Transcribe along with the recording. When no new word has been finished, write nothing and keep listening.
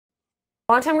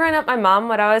Long time growing up, my mom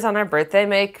would always on our birthday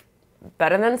make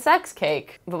better than sex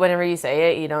cake. But whenever you say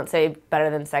it, you don't say better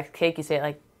than sex cake, you say it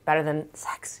like better than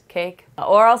sex cake.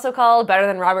 Or also called better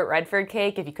than Robert Redford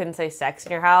cake if you couldn't say sex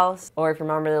in your house, or if your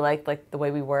mom really liked like The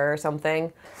Way We Were or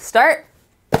something. Start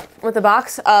with a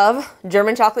box of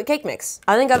German chocolate cake mix.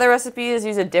 I think other recipes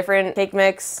use a different cake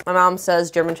mix. My mom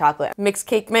says German chocolate. Mix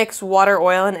cake mix, water,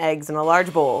 oil, and eggs in a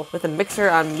large bowl with a mixer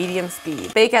on medium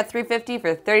speed. Bake at 350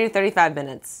 for 30 to 35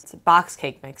 minutes. It's a box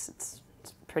cake mix. It's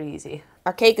pretty easy.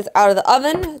 Our cake is out of the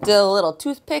oven. Did a little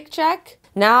toothpick check.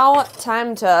 Now,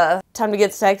 time to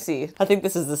get sexy. I think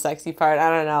this is the sexy part, I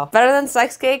don't know. Better than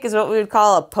sex cake is what we would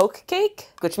call a poke cake,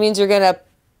 which means you're gonna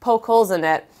poke holes in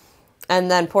it and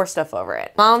then pour stuff over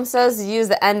it. Mom says use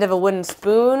the end of a wooden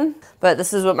spoon, but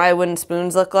this is what my wooden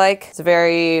spoons look like. It's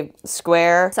very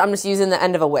square, so I'm just using the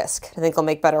end of a whisk. I think it'll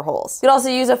make better holes. You could also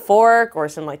use a fork or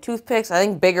some like toothpicks. I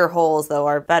think bigger holes though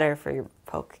are better for your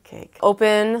poke cake.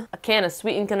 Open a can of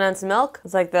sweetened condensed milk.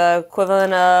 It's like the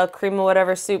equivalent of cream or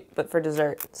whatever soup, but for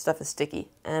dessert. Stuff is sticky.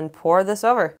 And pour this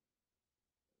over.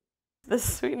 This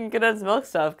sweetened condensed milk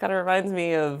stuff kind of reminds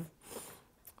me of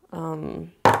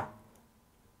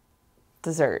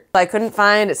dessert. I couldn't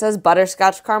find, it says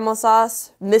butterscotch caramel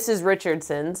sauce, Mrs.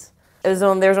 Richardson's. There was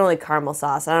only caramel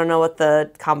sauce. I don't know what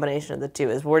the combination of the two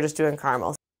is. We're just doing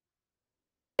caramel.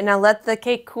 And now let the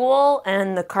cake cool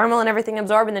and the caramel and everything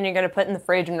absorb, and then you're gonna put it in the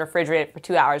fridge and refrigerate it for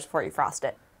 2 hours before you frost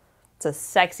it. It's a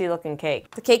sexy looking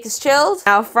cake. The cake is chilled.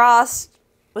 Now frost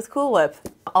with Cool Whip.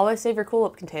 Always save your Cool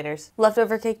Whip containers.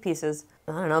 Leftover cake pieces.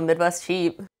 I don't know, Midwest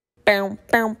cheap.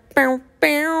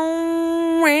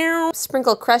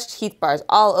 Sprinkle crushed Heath bars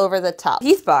all over the top.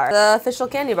 Heath bar, the official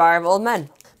candy bar of old men.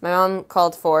 My mom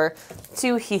called for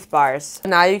 2 Heath bars.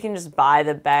 Now you can just buy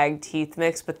the bagged Heath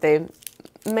mix, but they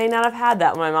may not have had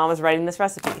that when my mom was writing this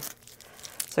recipe.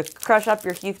 So crush up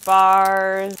your Heath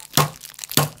bars.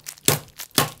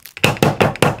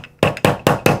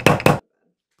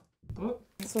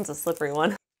 This one's a slippery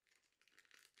one.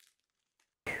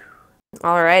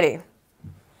 Alrighty.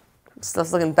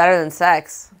 Stuff's looking better than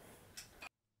sex.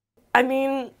 I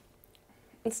mean,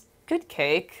 it's good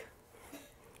cake.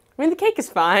 I mean, the cake is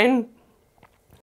fine.